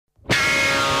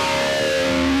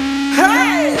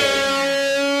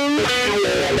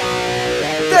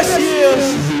Yes, he is.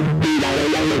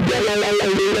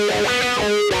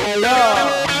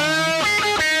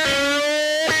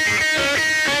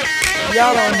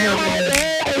 Y'all don't hear me.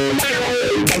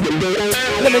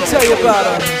 Let me tell you about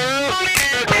her.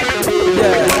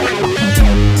 Yeah.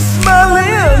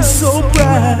 Smiling so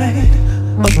bright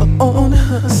on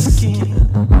her skin.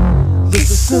 The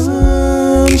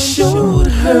sun showed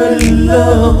her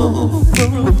love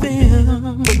from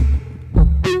within.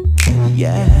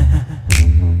 Yeah.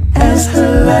 As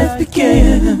her life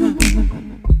began,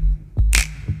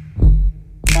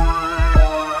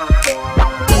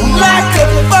 like a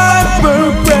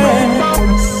fiber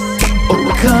brass or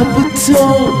copper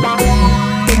tone,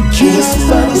 kissed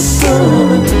by the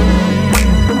sun,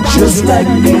 just like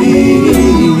me.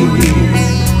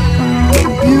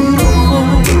 Beautiful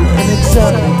and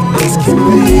exotic as can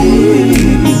be.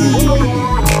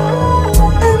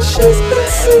 And she's been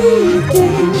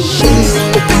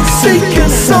seeking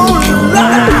so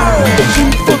long. She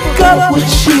forgot what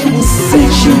she was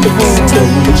searching for.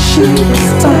 She was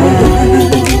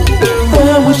fine,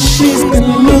 find what she's been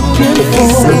looking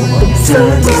for.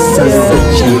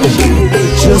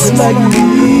 Just like me,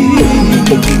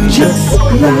 just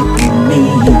like me.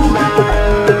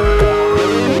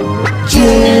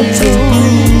 Gentle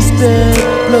breeze that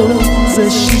blows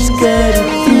as she's guided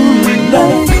through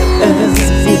life as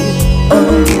it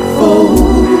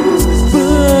unfolds.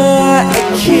 But a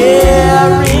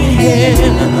caring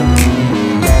hand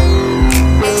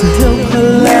to help her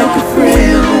like a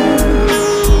friend.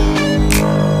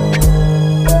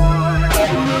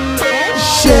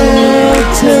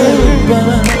 Sheltered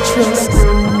by trust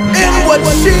in what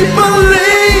she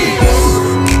believes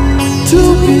to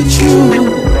be true,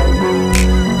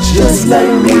 just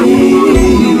like me.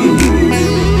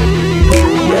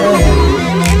 Yeah,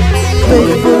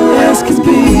 faithful as can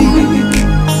be.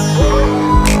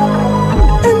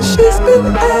 And she's been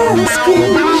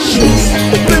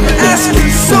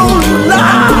asking so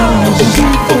long. She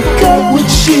forgot what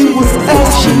she was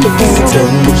asking for.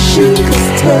 She could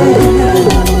tell,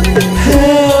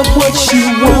 have what she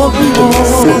wanted more.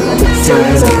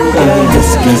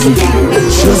 Asking,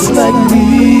 just like me,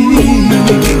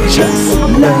 just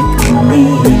like me.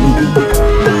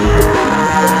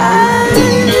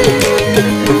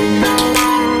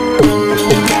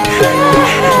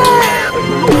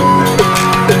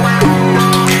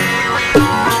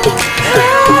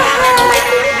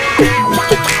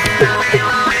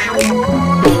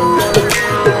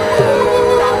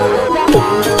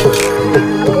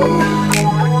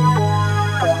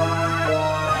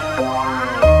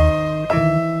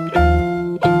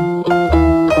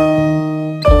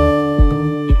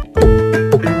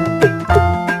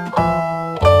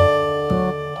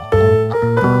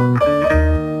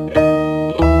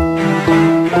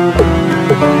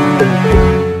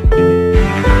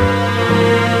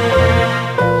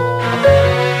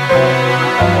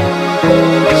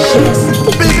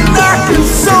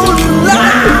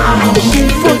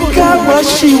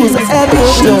 She was at the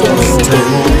door.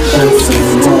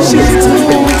 She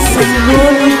told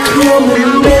someone to come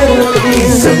and let her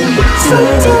in.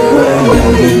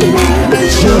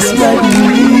 Just like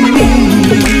me,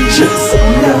 just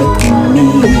like me.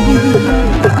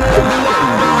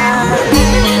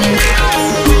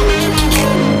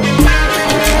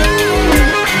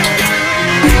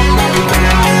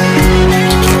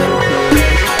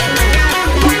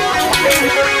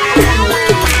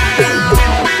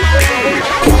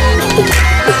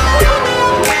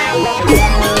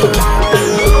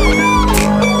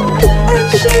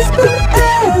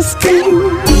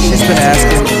 She's been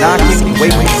asking, knocking,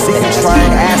 waiting, seeking,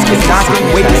 trying, asking, knocking,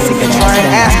 waiting, seeking, trying,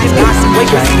 asking, knocking,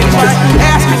 waiting, seeking, trying,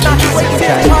 asking, knocking, waiting,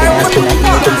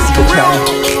 seeking, trying,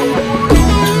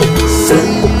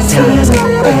 sometimes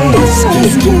I ask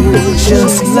you,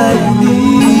 just like me,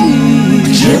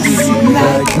 just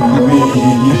like me.